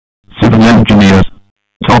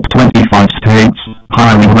35 states,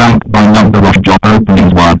 hiring ranked by number of job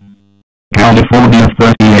openings 1. California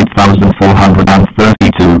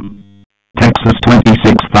 38,432. Texas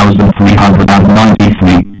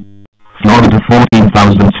 26,393. Florida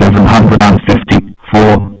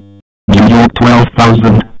 14,754. New York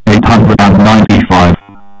 12,895.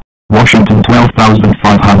 Washington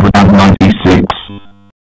 12,596.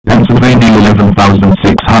 Pennsylvania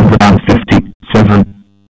 11,657.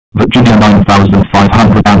 Virginia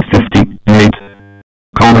 9,558.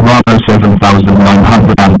 Colorado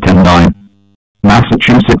 7,910.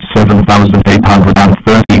 Massachusetts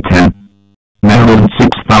 7,830. Maryland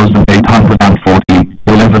 6,840.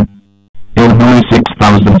 11. Illinois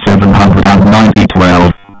 6,790.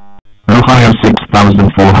 12. Ohio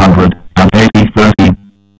 6,480. 13.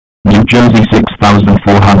 New Jersey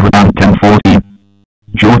 6,410. 14.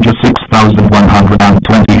 Georgia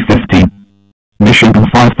 6,120. 15. Michigan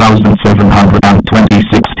 5,720.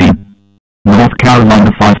 16. North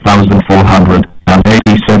Carolina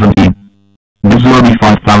 5,480. 17. Missouri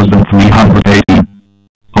 5,380.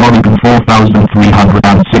 Oregon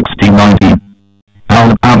 4,360. 19.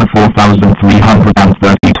 Alabama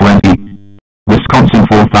 4,330. 20. Wisconsin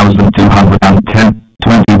 4,210.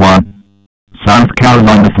 21. South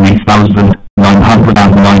Carolina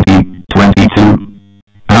 3,990. 22.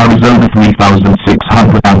 Arizona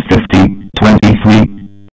 3,650. 23.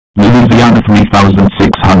 Louisiana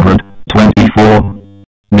 3,600. 24.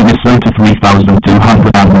 Minnesota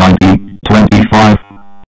 3,290. 25.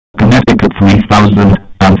 Connecticut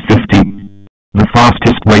 3,050. The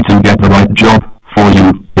fastest way to get the right job for you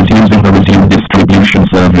is using the resume distribution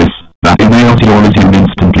service that emails your resume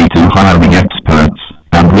instantly to hiring experts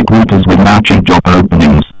and recruiters with matching job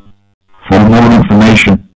openings. For more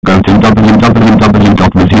information, go to www.resume.com.